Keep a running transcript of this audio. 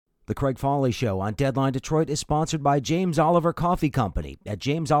The Craig Foley Show on Deadline Detroit is sponsored by James Oliver Coffee Company at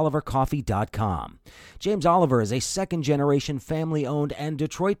jamesolivercoffee.com. James Oliver is a second-generation family-owned and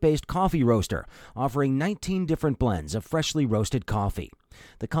Detroit-based coffee roaster, offering 19 different blends of freshly roasted coffee.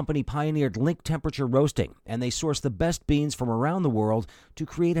 The company pioneered link temperature roasting, and they source the best beans from around the world to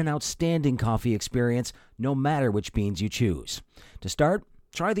create an outstanding coffee experience, no matter which beans you choose. To start,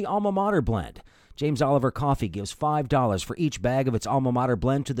 try the Alma Mater blend. James Oliver Coffee gives $5 for each bag of its Alma Mater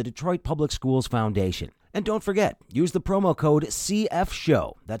blend to the Detroit Public Schools Foundation. And don't forget, use the promo code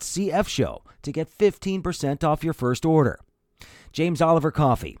CFSHOW, that's CFSHOW, to get 15% off your first order. James Oliver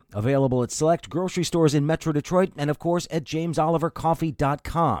Coffee, available at select grocery stores in Metro Detroit and, of course, at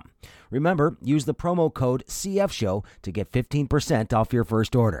jamesolivercoffee.com. Remember, use the promo code CFSHOW to get 15% off your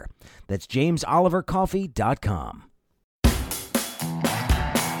first order. That's jamesolivercoffee.com.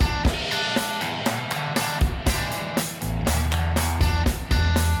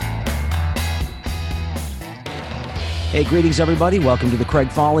 Hey, greetings, everybody. Welcome to the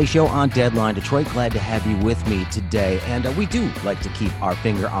Craig Foley Show on Deadline Detroit. Glad to have you with me today. And we do like to keep our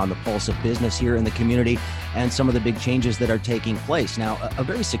finger on the pulse of business here in the community and some of the big changes that are taking place. Now, a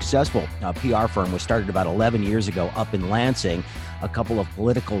very successful PR firm was started about 11 years ago up in Lansing. A couple of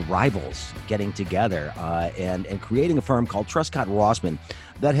political rivals getting together and creating a firm called Truscott Rossman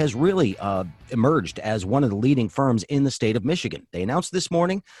that has really emerged as one of the leading firms in the state of Michigan. They announced this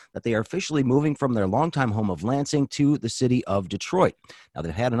morning that they are officially moving from their longtime home of Lansing to the city of Detroit. Now,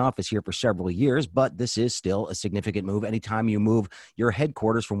 they've had an office here for several years, but this is still a significant move anytime you move your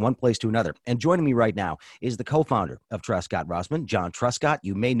headquarters from one place to another. And joining me right now is the co-founder of Truscott Rossman, John Truscott.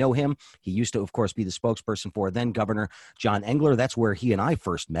 You may know him. He used to, of course, be the spokesperson for then Governor John Engler. That's where he and I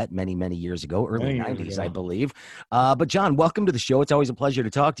first met many, many years ago, early 90s, I believe. But John, welcome to the show. It's always a pleasure to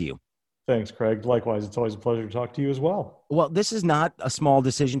talk to you. Thanks, Craig. Likewise, it's always a pleasure to talk to you as well. Well, this is not a small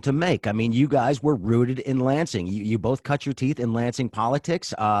decision to make. I mean, you guys were rooted in Lansing. You both cut your teeth in Lansing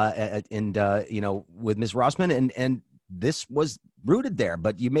politics with Ms. Rossman, and this was rooted there.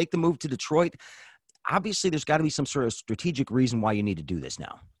 But you make the move to Detroit. Obviously, there's got to be some sort of strategic reason why you need to do this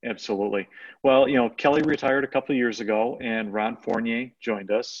now. Absolutely. Well, Kelly retired a couple of years ago, and Ron Fournier joined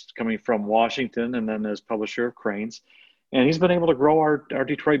us, coming from Washington and then as publisher of Cranes. And he's been able to grow our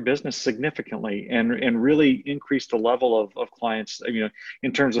Detroit business significantly and really increase the level of clients,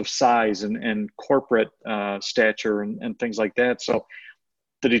 in terms of size and corporate stature and things like that. So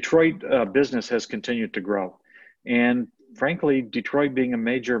the Detroit business has continued to grow. And frankly, Detroit being a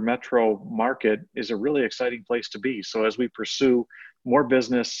major metro market is a really exciting place to be. So as we pursue more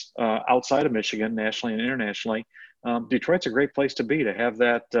business outside of Michigan, nationally and internationally, Detroit's a great place to be, to have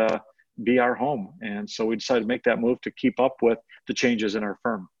that be our home. And so we decided to make that move to keep up with the changes in our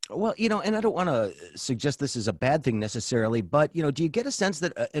firm. Well, and I don't want to suggest this is a bad thing necessarily, but, do you get a sense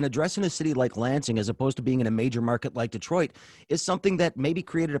that an address in a city like Lansing, as opposed to being in a major market like Detroit, is something that maybe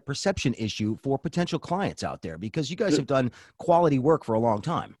created a perception issue for potential clients out there? Because you guys have done quality work for a long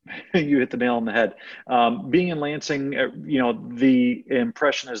time. You hit the nail on the head. Being in Lansing, the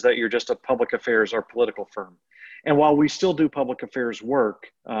impression is that you're just a public affairs or political firm. And while we still do public affairs work,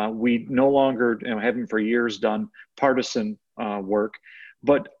 we no longer, haven't for years, done partisan work.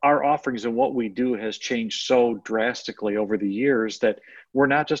 But our offerings and what we do has changed so drastically over the years that we're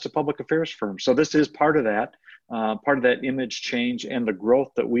not just a public affairs firm. So this is part of that image change and the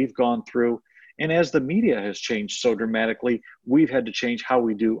growth that we've gone through. And as the media has changed so dramatically, we've had to change how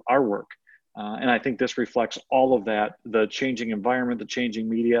we do our work. And I think this reflects all of that, the changing environment, the changing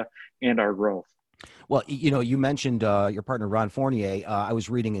media, and our growth. Well, you mentioned your partner, Ron Fournier. I was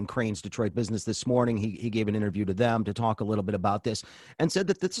reading in Crane's Detroit Business this morning. He gave an interview to them to talk a little bit about this and said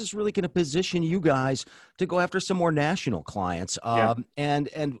that this is really going to position you guys to go after some more national clients.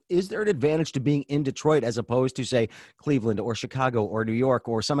 And is there an advantage to being in Detroit as opposed to, say, Cleveland or Chicago or New York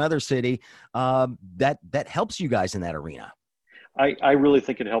or some other city that helps you guys in that arena? I really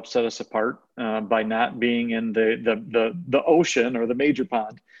think it helps set us apart by not being in the ocean or the major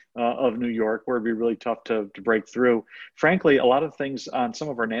pond of New York, where it'd be really tough to break through. Frankly, a lot of things on some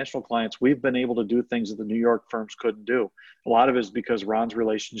of our national clients, we've been able to do things that the New York firms couldn't do. A lot of it is because Ron's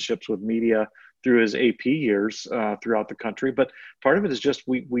relationships with media through his AP years throughout the country. But part of it is just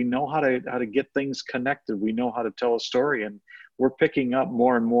we know how to get things connected. We know how to tell a story, and we're picking up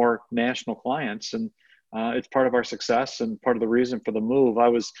more and more national clients. And it's part of our success and part of the reason for the move. I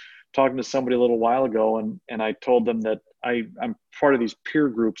was talking to somebody a little while ago, and I told them that I'm part of these peer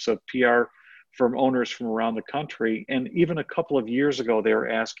groups of PR firm owners from around the country. And even a couple of years ago, they were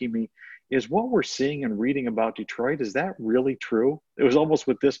asking me, is what we're seeing and reading about Detroit, is that really true? It was almost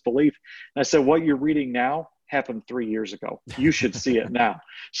with disbelief. And I said, what you're reading now happened 3 years ago. You should see it now.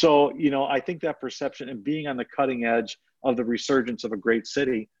 So, I think that perception and being on the cutting edge of the resurgence of a great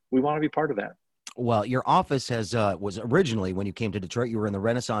city, we want to be part of that. Well, your office was originally, when you came to Detroit, you were in the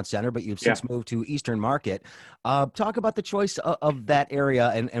Renaissance Center, but you've since moved to Eastern Market. Talk about the choice of that area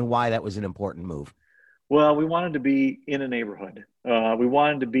and why that was an important move. Well, we wanted to be in a neighborhood. We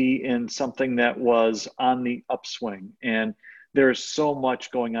wanted to be in something that was on the upswing. And there's so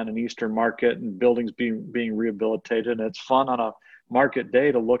much going on in Eastern Market and buildings being rehabilitated. And it's fun on a market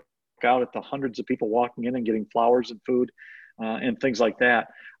day to look out at the hundreds of people walking in and getting flowers and food and things like that.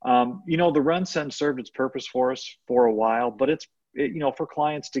 The RenCen served its purpose for us for a while, but for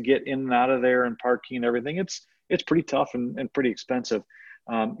clients to get in and out of there and parking and everything, it's pretty tough and pretty expensive.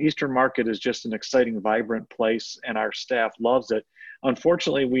 Eastern Market is just an exciting, vibrant place, and our staff loves it.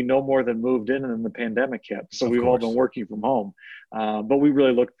 Unfortunately, we no more than moved in and then the pandemic hit, so we've all been working from home. But we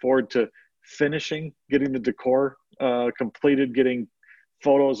really look forward to finishing, getting the decor completed, getting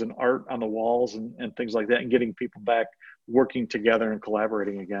photos and art on the walls and things like that, and getting people back working together and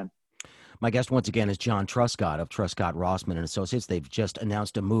collaborating again. My guest once again is John Truscott of Truscott Rossman and Associates. They've just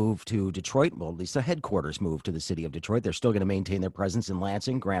announced a move to Detroit, well, at least the headquarters move to the city of Detroit. They're still going to maintain their presence in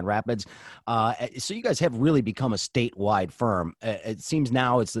Lansing, Grand Rapids. So you guys have really become a statewide firm. It seems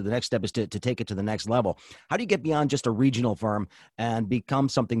now the next step is to take it to the next level. How do you get beyond just a regional firm and become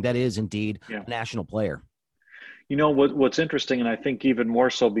something that is indeed a national player? What's interesting, and I think even more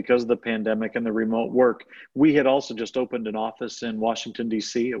so because of the pandemic and the remote work, we had also just opened an office in Washington,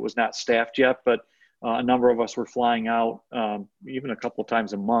 D.C. It was not staffed yet, but a number of us were flying out even a couple of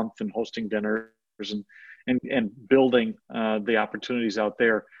times a month and hosting dinners and building the opportunities out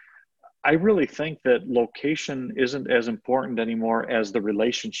there. I really think that location isn't as important anymore as the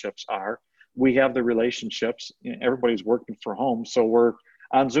relationships are. We have the relationships. Everybody's working from home, so we're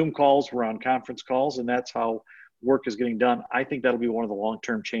on Zoom calls, we're on conference calls, and that's how work is getting done. I think that'll be one of the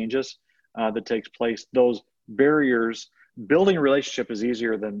long-term changes that takes place. Those barriers, building a relationship is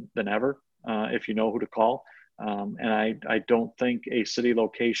easier than ever if you know who to call. And I don't think a city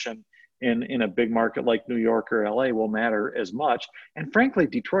location in a big market like New York or LA will matter as much. And frankly,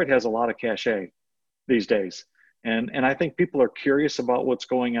 Detroit has a lot of cachet these days. And I think people are curious about what's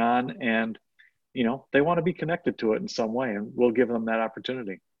going on, and they want to be connected to it in some way, and we'll give them that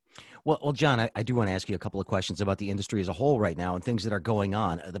opportunity. Well, John, I do want to ask you a couple of questions about the industry as a whole right now and things that are going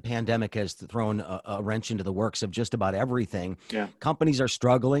on. The pandemic has thrown a wrench into the works of just about everything. Yeah. Companies are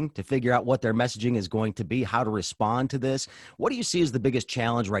struggling to figure out what their messaging is going to be, how to respond to this. What do you see as the biggest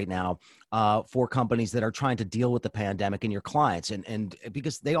challenge right now for companies that are trying to deal with the pandemic and your clients? And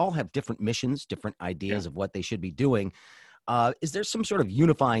because they all have different missions, different ideas of what they should be doing. Is there some sort of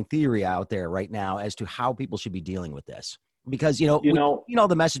unifying theory out there right now as to how people should be dealing with this? Because, we know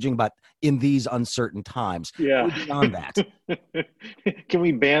the messaging about in these uncertain times. Yeah. Beyond that. Can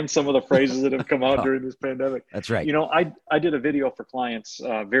we ban some of the phrases that have come out during this pandemic? That's right. I did a video for clients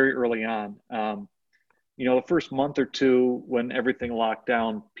very early on. The first month or two when everything locked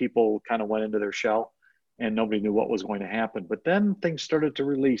down, people kind of went into their shell and nobody knew what was going to happen. But then things started to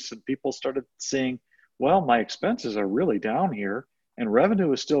release and people started seeing, well, my expenses are really down here and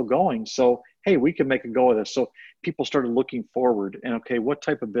revenue is still going. So, hey, we can make a go of this. So people started looking forward and, okay, what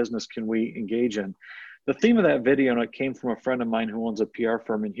type of business can we engage in? The theme of that video, and it came from a friend of mine who owns a PR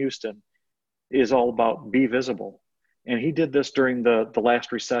firm in Houston, is all about be visible. And he did this during the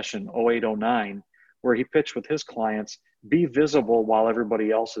last recession, 08, 09, where he pitched with his clients, be visible while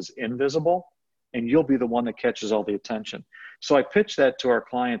everybody else is invisible, and you'll be the one that catches all the attention. So I pitched that to our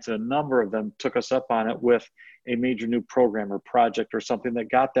clients, and a number of them took us up on it with a major new program or project or something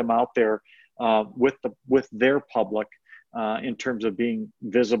that got them out there with their public in terms of being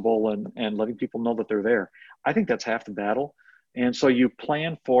visible and letting people know that they're there. I think that's half the battle. And so you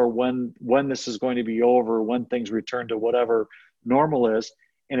plan for when this is going to be over, when things return to whatever normal is.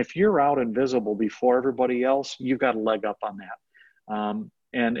 And if you're out and visible before everybody else, you've got a leg up on that.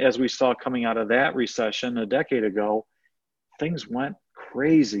 And as we saw coming out of that recession a decade ago, things went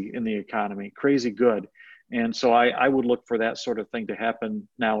crazy in the economy, crazy good. And so I would look for that sort of thing to happen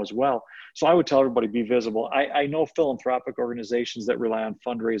now as well. So I would tell everybody, be visible. I know philanthropic organizations that rely on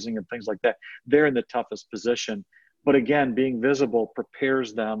fundraising and things like that, they're in the toughest position. But again, being visible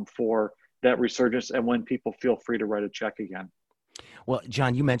prepares them for that resurgence and when people feel free to write a check again. Well,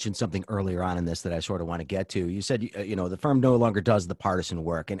 John, you mentioned something earlier on in this that I sort of want to get to. You said, the firm no longer does the partisan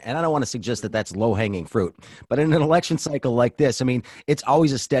work. And I don't want to suggest that that's low-hanging fruit. But in an election cycle like this, I mean, it's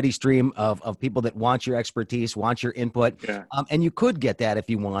always a steady stream of people that want your expertise, want your input. Yeah. And you could get that if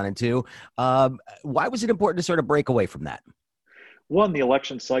you wanted to. Why was it important to sort of break away from that? One, the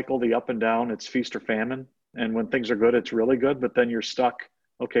election cycle, the up and down, it's feast or famine. And when things are good, it's really good, but then you're stuck.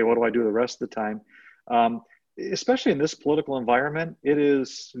 Okay, what do I do the rest of the time? Especially in this political environment, it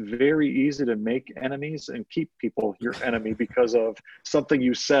is very easy to make enemies and keep people your enemy because of something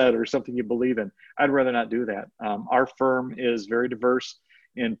you said or something you believe in. I'd rather not do that. Our firm is very diverse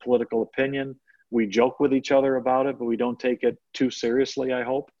in political opinion. We joke with each other about it, but we don't take it too seriously, I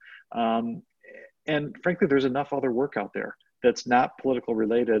hope. And frankly, there's enough other work out there that's not political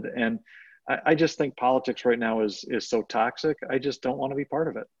related. And I just think politics right now is so toxic. I just don't want to be part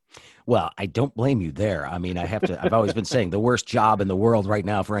of it. Well, I don't blame you there. I mean, I've always been saying the worst job in the world right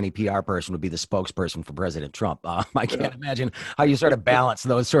now for any PR person would be the spokesperson for President Trump. I can't imagine how you sort of balance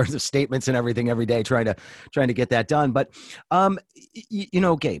those sorts of statements and everything every day, trying to get that done. But,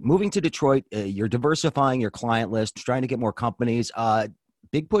 okay, moving to Detroit, you're diversifying your client list, trying to get more companies.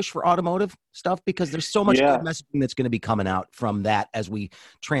 Big push for automotive stuff because there's so much good messaging that's going to be coming out from that as we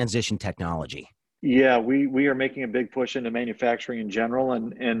transition technology. Yeah, we are making a big push into manufacturing in general,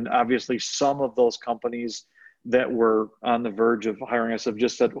 and obviously some of those companies that were on the verge of hiring us have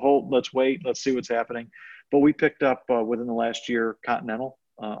just said, "Hold, let's wait, let's see what's happening." But we picked up within the last year Continental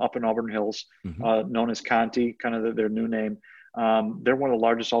up in Auburn Hills, known as Conti, kind of their new name. They're one of the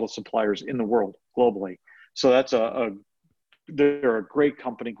largest auto suppliers in the world globally. So that's they're a great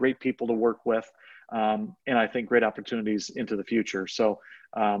company, great people to work with, and I think great opportunities into the future. So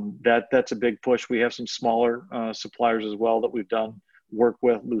that's a big push. We have some smaller suppliers as well that we've done work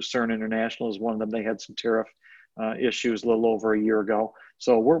with. Lucerne International is one of them. They had some tariff issues a little over a year ago.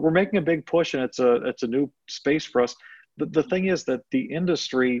 So we're making a big push, and it's a new space for us. The thing is that the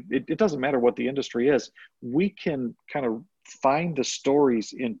industry, it doesn't matter what the industry is. We can kind of find the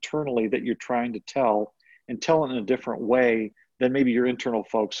stories internally that you're trying to tell and tell it in a different way than maybe your internal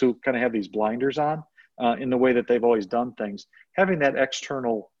folks who kind of have these blinders on in the way that they've always done things. Having that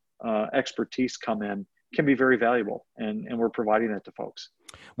external expertise come in can be very valuable, and we're providing that to folks.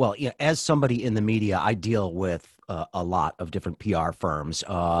 Well, yeah, as somebody in the media, I deal with a lot of different PR firms,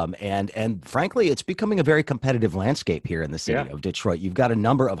 and frankly, it's becoming a very competitive landscape here in the city of Detroit. You've got a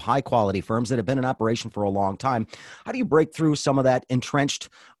number of high quality firms that have been in operation for a long time. How do you break through some of that entrenched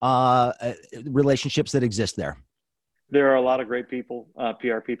relationships that exist there? There are a lot of great people,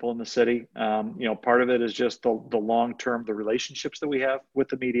 PR people in the city. Part of it is just the long-term, the relationships that we have with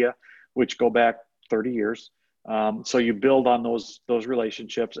the media, which go back 30 years. So you build on those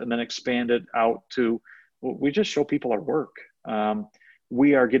relationships and then expand it out to, we just show people our work.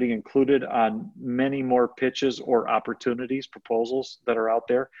 We are getting included on many more pitches or opportunities, proposals that are out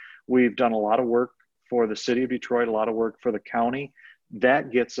there. We've done a lot of work for the city of Detroit, a lot of work for the county.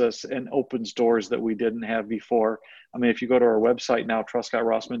 That gets us and opens doors that we didn't have before. I mean, if you go to our website now,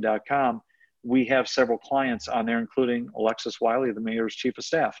 TruscottRossman.com, we have several clients on there, including Alexis Wiley, the mayor's chief of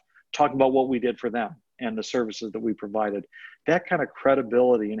staff, talking about what we did for them and the services that we provided. That kind of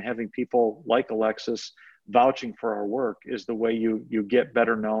credibility and having people like Alexis vouching for our work is the way you get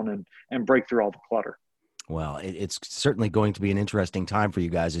better known and break through all the clutter. Well, it's certainly going to be an interesting time for you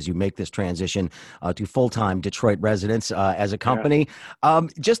guys as you make this transition to full-time Detroit residents as a company. Yeah.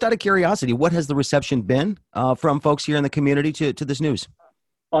 Just out of curiosity, what has the reception been from folks here in the community to this news?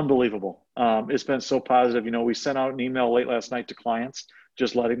 Unbelievable. It's been so positive. We sent out an email late last night to clients,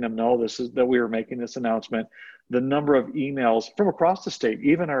 just letting them know that we were making this announcement. The number of emails from across the state,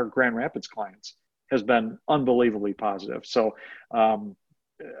 even our Grand Rapids clients, has been unbelievably positive. So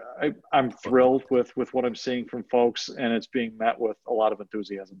I'm thrilled with what I'm seeing from folks, and it's being met with a lot of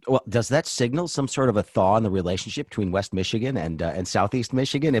enthusiasm. Well, does that signal some sort of a thaw in the relationship between West Michigan and Southeast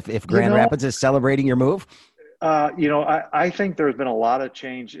Michigan if Grand Rapids is celebrating your move? I think there's been a lot of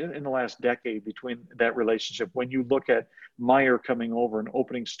change in the last decade between that relationship. When you look at Meyer coming over and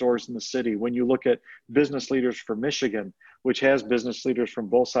opening stores in the city, when you look at business leaders from Michigan, which has business leaders from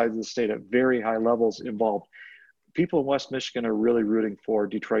both sides of the state at very high levels involved, people in West Michigan are really rooting for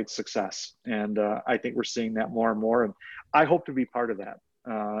Detroit's success. And I think we're seeing that more and more. And I hope to be part of that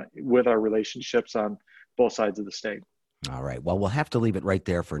with our relationships on both sides of the state. All right. Well, we'll have to leave it right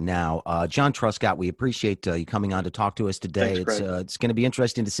there for now. John Truscott, we appreciate you coming on to talk to us today. Thanks, it's going to be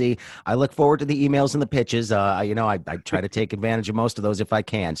interesting to see. I look forward to the emails and the pitches. I try to take advantage of most of those if I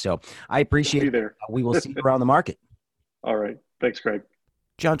can. So I appreciate it. We will see you around the market. All right. Thanks, Craig.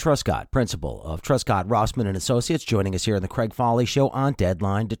 John Truscott, principal of Truscott Rossman and Associates, joining us here on the Craig Foley Show on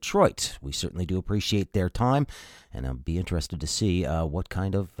Deadline Detroit. We certainly do appreciate their time, and I'll be interested to see what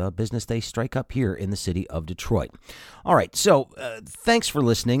kind of business they strike up here in the city of Detroit. All right, so thanks for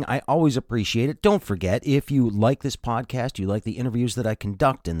listening. I always appreciate it. Don't forget, if you like this podcast, you like the interviews that I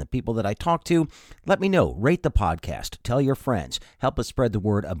conduct and the people that I talk to, let me know. Rate the podcast. Tell your friends. Help us spread the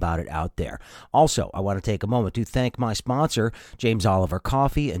word about it out there. Also, I want to take a moment to thank my sponsor, James Oliver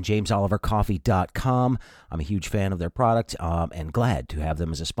Coffee and jamesolivercoffee.com. I'm a huge fan of their product and glad to have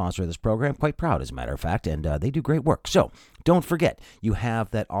them as a sponsor of this program. Quite proud, as a matter of fact, and they do great work. So don't forget, you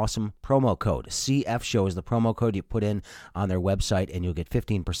have that awesome promo code. CF Show is the promo code you put in on their website, and you'll get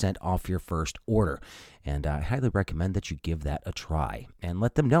 15% off your first order. And I highly recommend that you give that a try and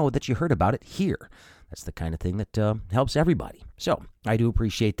let them know that you heard about it here. That's the kind of thing that helps everybody. So I do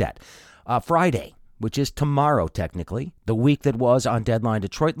appreciate that. Friday, which is tomorrow, technically, the week that was on Deadline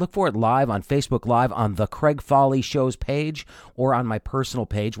Detroit. Look for it live on Facebook Live on the Craig Foley Show's page or on my personal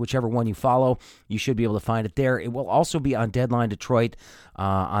page, whichever one you follow. You should be able to find it there. It will also be on Deadline Detroit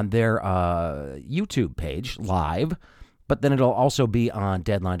on their YouTube page live. But then it'll also be on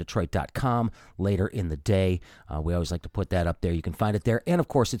DeadlineDetroit.com later in the day. We always like to put that up there. You can find it there. And, of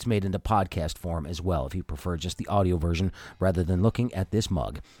course, it's made into podcast form as well. If you prefer just the audio version rather than looking at this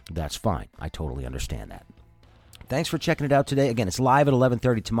mug, that's fine. I totally understand that. Thanks for checking it out today. Again, it's live at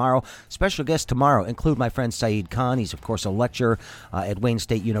 11:30 tomorrow. Special guests tomorrow include my friend Saeed Khan. He's, of course, a lecturer at Wayne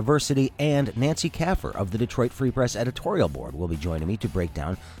State University. And Nancy Kaffer of the Detroit Free Press editorial board will be joining me to break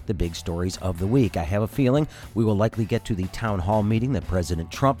down the big stories of the week. I have a feeling we will likely get to the town hall meeting that President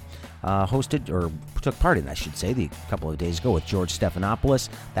Trump hosted, or took part in, I should say, a couple of days ago with George Stephanopoulos.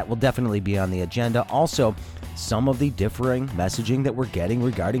 That will definitely be on the agenda. Also, some of the differing messaging that we're getting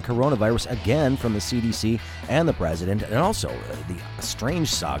regarding coronavirus, again, from the CDC and the president, and also the strange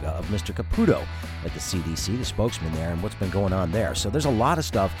saga of Mr. Caputo at the CDC, the spokesman there, and what's been going on there. So there's a lot of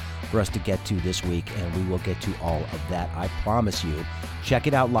stuff for us to get to this week, and we will get to all of that, I promise you. Check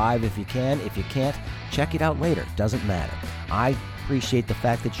it out live if you can. If you can't, check it out later. Doesn't matter. I appreciate the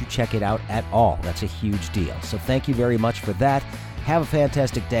fact that you check it out at all. That's a huge deal. So thank you very much for that. Have a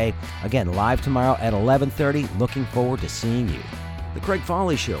fantastic day. Again, live tomorrow at 11:30. Looking forward to seeing you. The Craig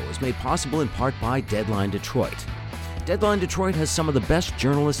Foley Show is made possible in part by Deadline Detroit. Deadline Detroit has some of the best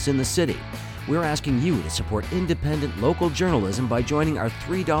journalists in the city. We're asking you to support independent local journalism by joining our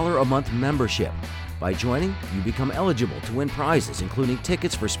 $3 a month membership. By joining, you become eligible to win prizes, including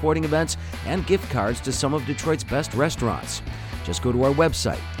tickets for sporting events and gift cards to some of Detroit's best restaurants. Just go to our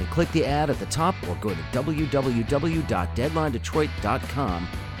website and click the ad at the top, or go to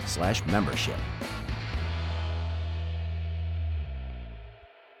www.deadlinedetroit.com/membership.